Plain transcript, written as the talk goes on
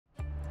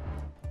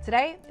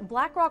Today,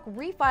 BlackRock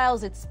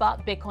refiles its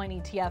spot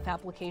Bitcoin ETF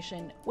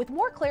application with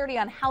more clarity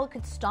on how it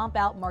could stomp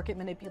out market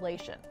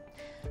manipulation.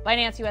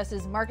 Binance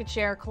US's market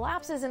share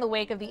collapses in the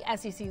wake of the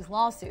SEC's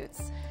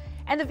lawsuits.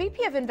 And the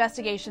VP of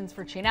Investigations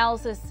for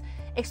Chainalysis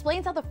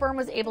explains how the firm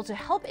was able to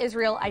help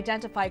Israel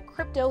identify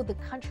crypto the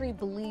country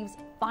believes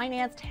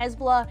financed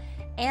Hezbollah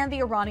and the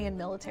Iranian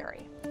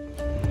military.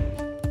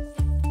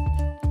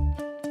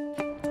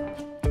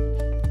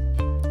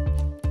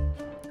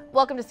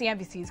 Welcome to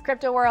CNBC's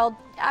Crypto World.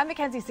 I'm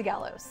Mackenzie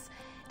Sigalos.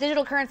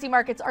 Digital currency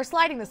markets are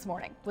sliding this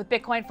morning, with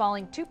Bitcoin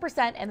falling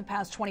 2% in the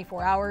past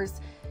 24 hours.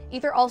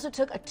 Ether also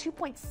took a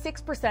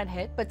 2.6%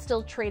 hit, but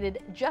still traded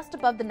just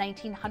above the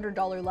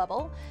 $1,900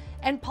 level.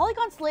 And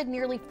Polygon slid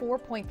nearly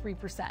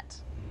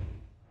 4.3%.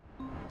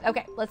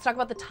 Okay, let's talk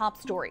about the top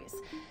stories.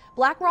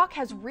 BlackRock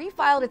has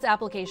refiled its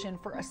application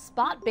for a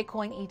spot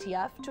Bitcoin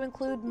ETF to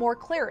include more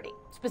clarity,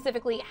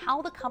 specifically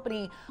how the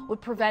company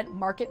would prevent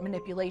market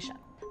manipulation.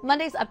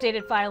 Monday's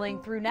updated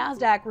filing through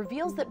NASDAQ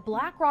reveals that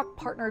BlackRock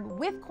partnered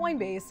with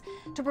Coinbase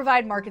to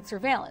provide market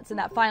surveillance, and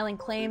that filing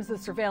claims the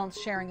surveillance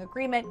sharing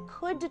agreement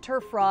could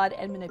deter fraud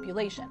and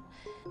manipulation.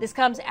 This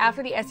comes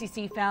after the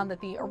SEC found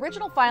that the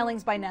original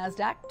filings by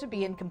NASDAQ to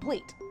be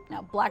incomplete.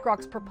 Now,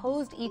 BlackRock's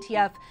proposed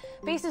ETF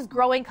faces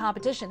growing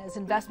competition as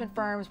investment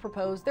firms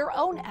propose their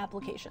own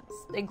applications,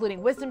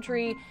 including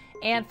WisdomTree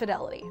and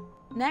Fidelity.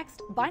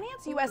 Next,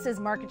 Binance US's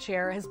market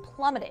share has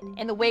plummeted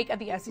in the wake of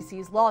the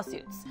SEC's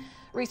lawsuits.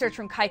 Research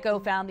from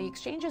Kaiko found the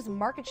exchange's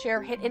market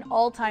share hit an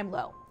all-time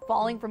low,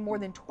 falling from more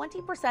than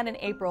 20% in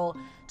April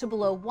to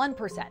below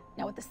 1%.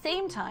 Now, at the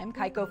same time,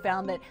 Kaiko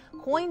found that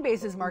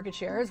Coinbase's market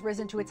share has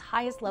risen to its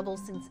highest level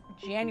since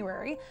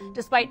January,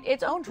 despite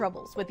its own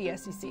troubles with the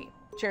SEC.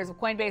 Shares of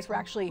Coinbase were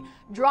actually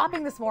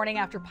dropping this morning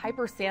after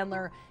Piper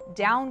Sandler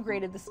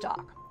downgraded the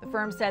stock. The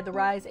firm said the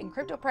rise in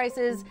crypto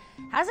prices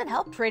hasn't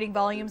helped trading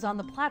volumes on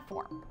the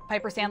platform.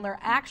 Piper Sandler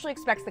actually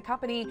expects the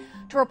company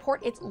to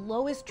report its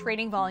lowest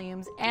trading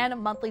volumes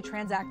and monthly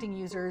transacting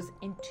users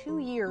in 2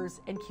 years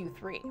in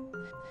Q3.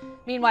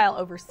 Meanwhile,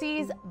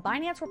 overseas,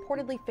 Binance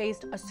reportedly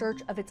faced a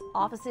search of its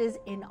offices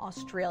in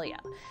Australia.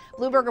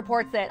 Bloomberg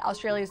reports that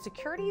Australia's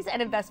Securities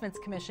and Investments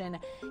Commission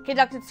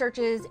conducted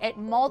searches at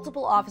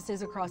multiple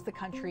offices across the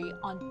country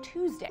on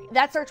Tuesday.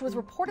 That search was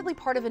reportedly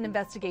part of an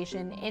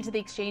investigation into the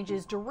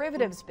exchange's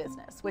derivatives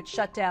business, which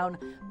shut down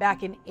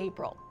back in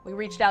April. We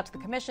reached out to the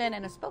commission,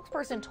 and a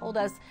spokesperson told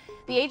us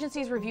the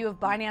agency's review of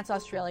Binance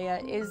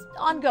Australia is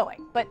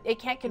ongoing, but it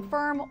can't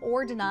confirm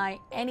or deny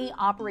any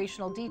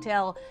operational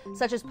detail,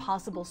 such as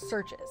possible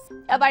searches.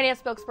 A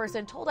Binance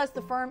spokesperson told us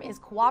the firm is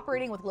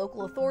cooperating with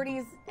local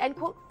authorities and,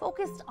 quote,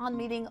 focused on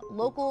meeting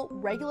local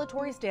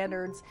regulatory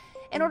standards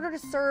in order to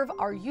serve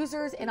our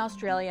users in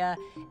Australia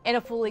in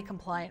a fully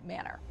compliant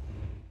manner.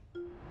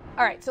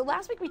 All right, so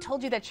last week we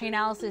told you that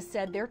Chainalysis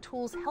said their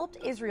tools helped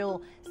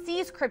Israel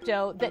seize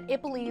crypto that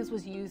it believes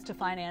was used to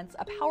finance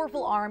a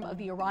powerful arm of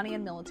the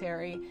Iranian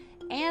military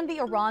and the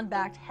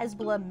Iran-backed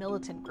Hezbollah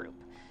militant group.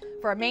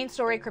 For our main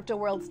story, Crypto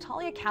World's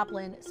Talia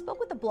Kaplan spoke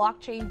with the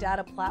blockchain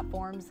data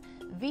platform's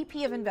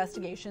VP of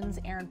Investigations,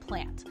 Erin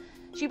Plante.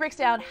 She breaks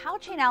down how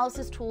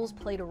Chainalysis tools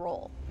played a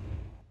role.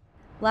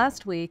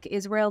 Last week,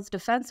 Israel's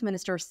defense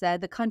minister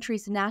said the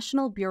country's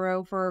National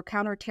Bureau for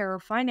Counter-Terror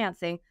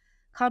Financing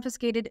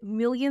confiscated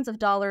millions of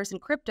dollars in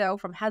crypto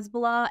from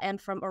Hezbollah and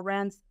from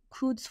Iran's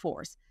Quds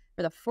force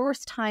for the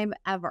first time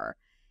ever.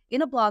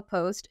 In a blog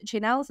post,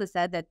 Chainalysis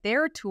said that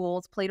their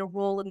tools played a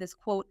role in this,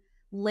 quote,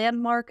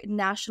 landmark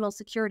national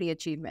security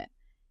achievement.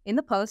 In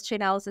the post,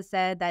 Chainalysis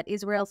said that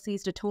Israel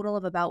seized a total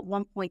of about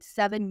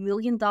 $1.7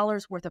 million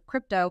worth of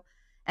crypto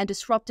and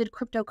disrupted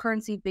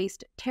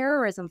cryptocurrency-based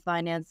terrorism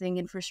financing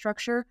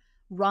infrastructure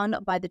run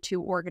by the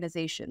two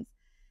organizations.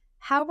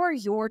 How are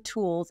your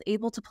tools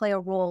able to play a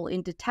role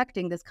in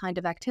detecting this kind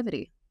of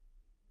activity?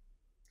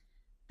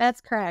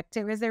 That's correct.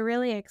 It was a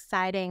really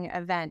exciting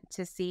event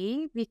to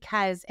see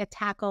because it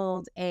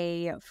tackled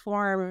a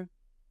form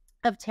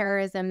of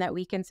terrorism that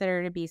we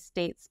consider to be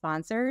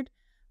state-sponsored,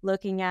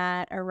 looking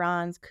at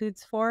Iran's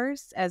Quds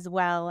force as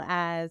well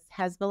as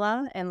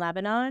Hezbollah in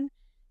Lebanon.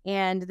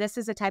 And this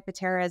is a type of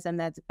terrorism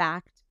that's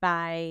backed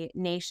by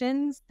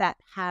nations that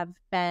have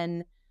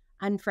been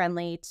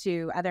unfriendly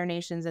to other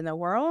nations in the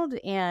world.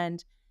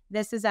 And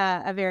this is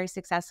a very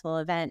successful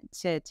event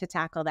to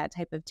tackle that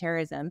type of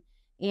terrorism.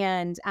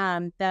 And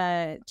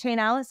the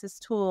Chainalysis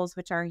tools,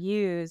 which are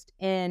used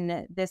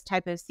in this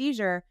type of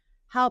seizure,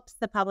 helps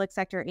the public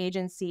sector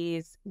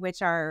agencies,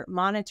 which are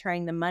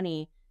monitoring the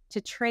money,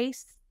 to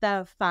trace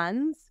the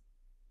funds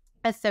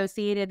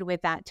associated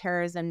with that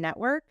terrorism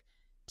network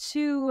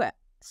to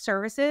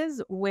services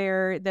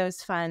where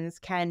those funds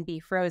can be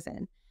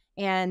frozen.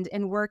 And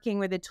in working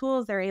with the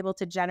tools, they're able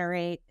to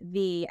generate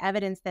the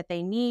evidence that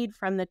they need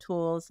from the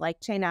tools,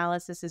 like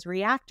Chainalysis's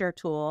Reactor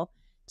tool,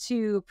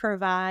 to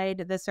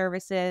provide the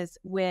services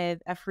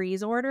with a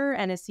freeze order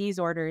and a seize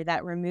order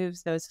that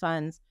removes those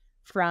funds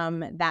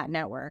from that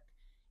network.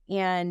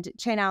 And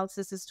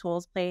Chainalysis's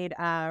tools played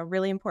a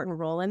really important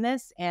role in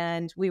this,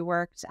 and we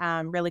worked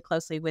really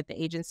closely with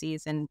the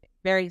agencies and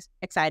very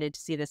excited to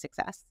see the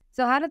success.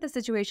 So how did the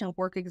situation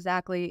work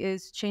exactly?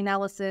 Is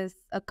Chainalysis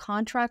a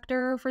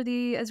contractor for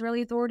the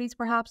Israeli authorities,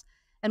 perhaps?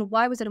 And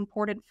why was it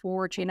important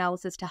for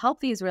Chainalysis to help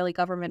the Israeli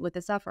government with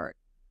this effort?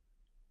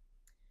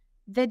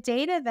 The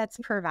data that's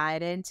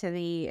provided to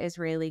the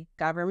Israeli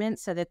government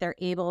so that they're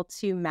able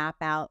to map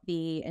out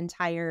the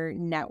entire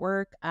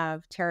network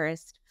of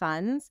terrorist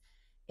funds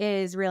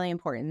is really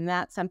important. And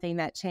that's something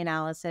that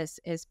Chainalysis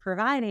is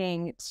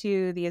providing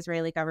to the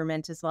Israeli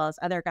government as well as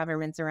other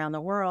governments around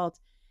the world.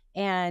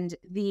 And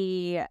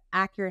the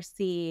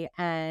accuracy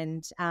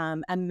and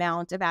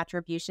amount of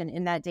attribution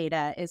in that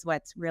data is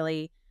what's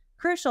really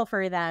crucial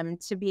for them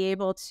to be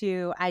able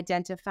to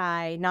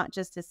identify not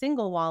just a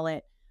single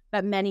wallet,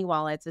 but many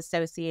wallets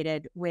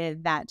associated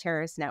with that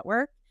terrorist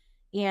network,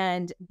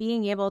 and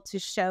being able to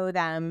show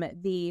them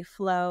the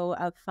flow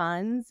of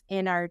funds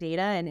in our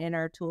data and in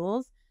our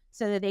tools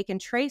so that they can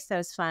trace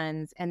those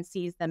funds and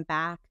seize them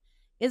back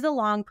is a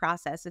long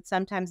process. It's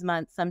sometimes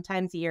months,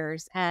 sometimes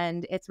years,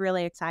 and it's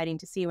really exciting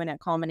to see when it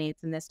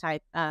culminates in this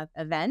type of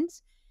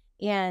event.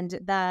 And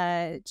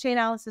the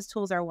Chainalysis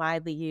tools are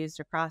widely used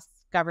across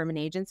government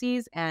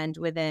agencies and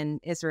within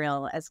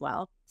Israel as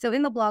well. So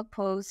in the blog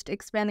post,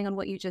 expanding on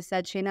what you just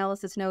said,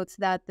 Chainalysis notes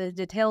that the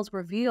details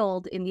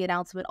revealed in the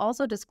announcement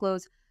also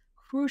disclose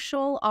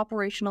crucial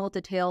operational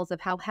details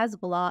of how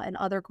Hezbollah and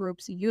other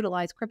groups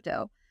utilize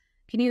crypto.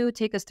 Can you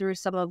take us through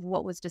some of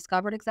what was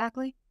discovered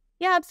exactly?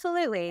 Yeah,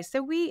 absolutely.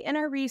 So in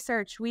our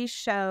research, we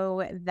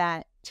show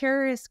that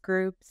terrorist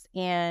groups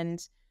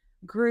and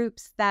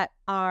groups that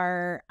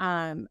are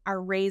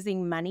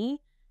raising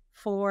money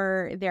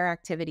for their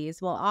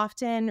activities will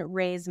often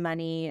raise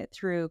money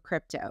through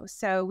crypto.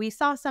 So we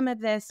saw some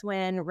of this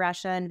when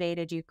Russia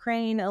invaded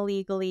Ukraine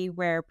illegally,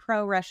 where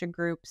pro-Russia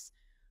groups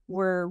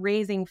were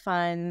raising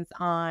funds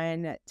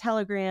on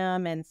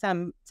Telegram and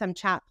some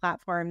chat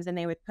platforms, and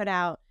they would put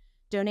out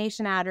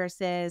donation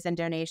addresses and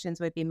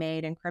donations would be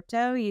made in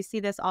crypto. You see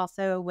this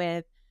also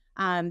with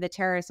the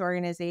terrorist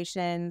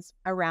organizations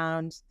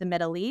around the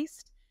Middle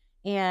East.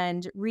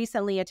 And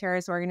recently, a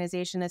terrorist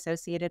organization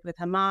associated with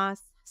Hamas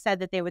said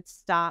that they would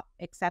stop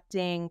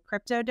accepting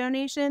crypto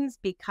donations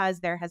because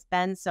there has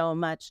been so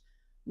much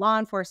law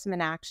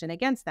enforcement action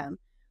against them,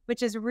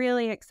 which is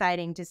really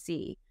exciting to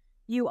see.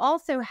 You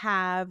also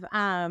have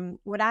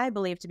what I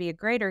believe to be a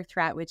greater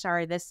threat, which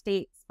are the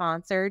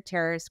state-sponsored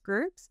terrorist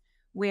groups,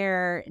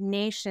 where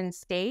nation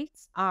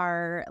states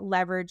are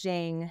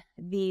leveraging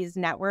these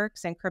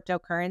networks and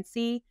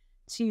cryptocurrency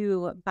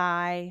to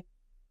buy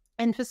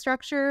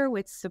infrastructure,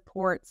 which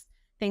supports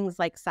things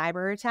like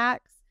cyber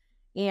attacks.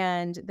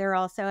 And they're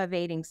also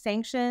evading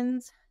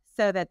sanctions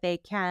so that they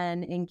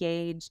can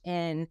engage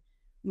in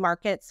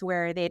markets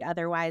where they'd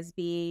otherwise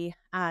be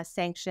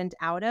sanctioned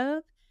out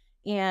of.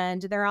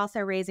 And they're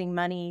also raising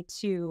money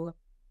to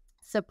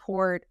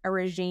support a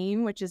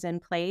regime which is in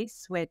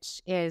place,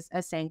 which is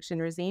a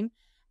sanctioned regime.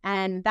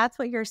 And that's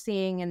what you're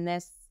seeing in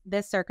this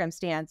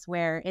circumstance,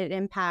 where it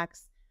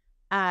impacts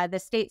the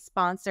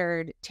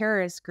state-sponsored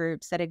terrorist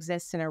groups that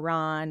exist in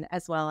Iran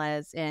as well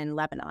as in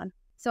Lebanon.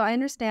 So I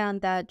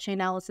understand that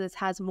Chainalysis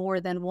has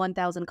more than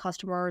 1,000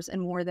 customers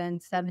in more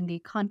than 70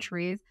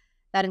 countries.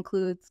 That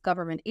includes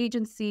government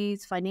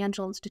agencies,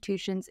 financial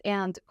institutions,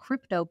 and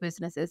crypto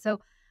businesses.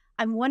 So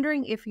I'm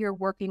wondering if you're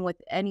working with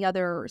any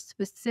other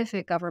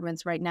specific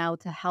governments right now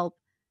to help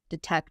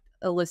detect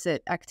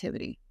illicit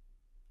activity.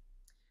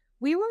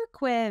 We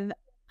work with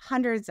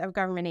hundreds of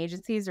government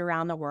agencies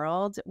around the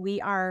world.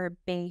 We are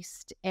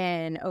based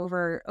in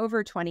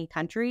over 20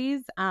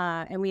 countries,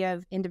 and we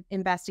have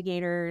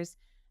investigators,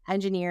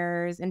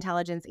 engineers,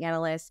 intelligence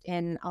analysts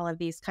in all of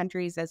these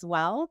countries as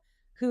well,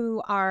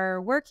 who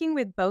are working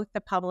with both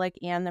the public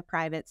and the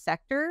private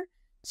sector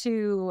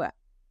to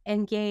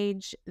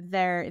engage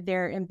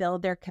and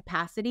build their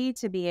capacity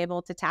to be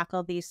able to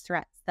tackle these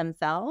threats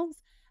themselves,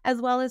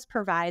 as well as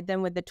provide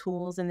them with the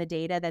tools and the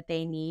data that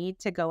they need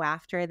to go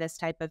after this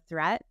type of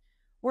threat.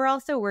 We're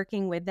also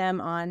working with them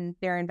on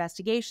their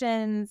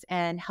investigations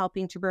and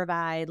helping to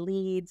provide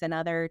leads and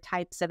other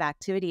types of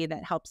activity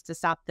that helps to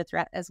stop the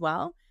threat as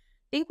well.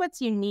 I think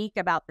what's unique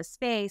about the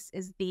space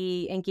is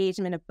the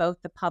engagement of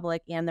both the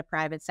public and the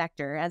private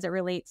sector. As it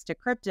relates to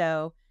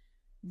crypto,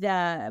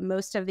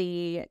 most of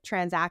the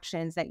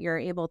transactions that you're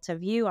able to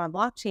view on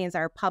blockchains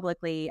are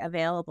publicly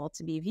available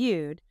to be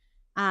viewed.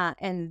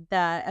 And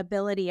the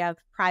ability of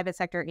private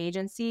sector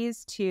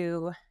agencies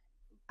to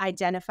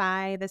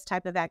identify this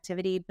type of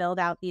activity, build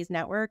out these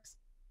networks,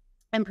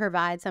 and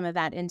provide some of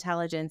that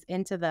intelligence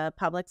into the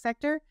public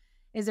sector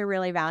is a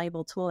really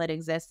valuable tool that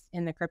exists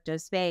in the crypto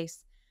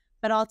space.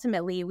 But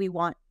ultimately, we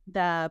want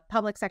the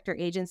public sector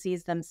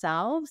agencies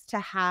themselves to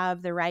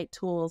have the right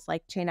tools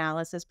like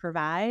Chainalysis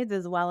provides,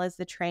 as well as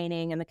the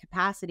training and the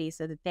capacity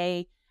so that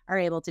they are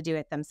able to do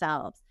it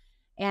themselves.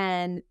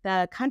 And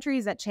the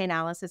countries that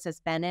Chainalysis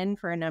has been in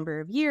for a number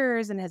of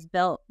years and has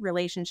built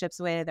relationships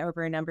with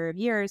over a number of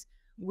years,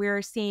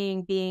 we're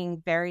seeing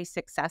being very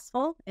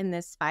successful in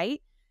this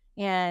fight.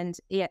 And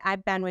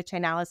I've been with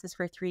Chainalysis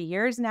for 3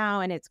 years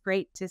now, and it's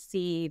great to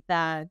see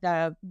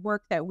the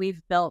work that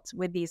we've built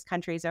with these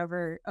countries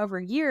over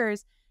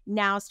years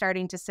now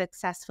starting to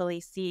successfully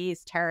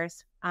seize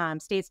terrorist,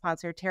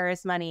 state-sponsored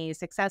terrorist money,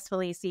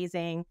 successfully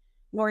seizing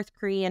North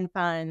Korean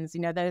funds,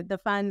 the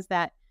funds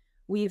that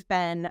we've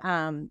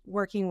been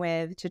working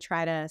with to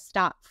try to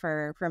stop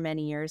for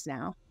many years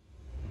now.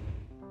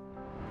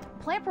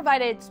 Plante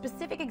provided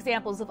specific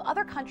examples of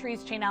other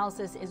countries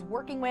Chainalysis is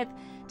working with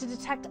to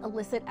detect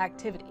illicit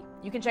activity.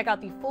 You can check out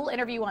the full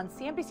interview on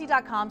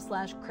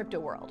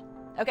cnbc.com/cryptoworld.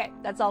 Okay,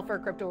 that's all for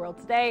Crypto World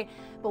today,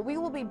 but we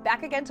will be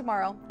back again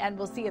tomorrow, and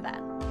we'll see you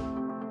then.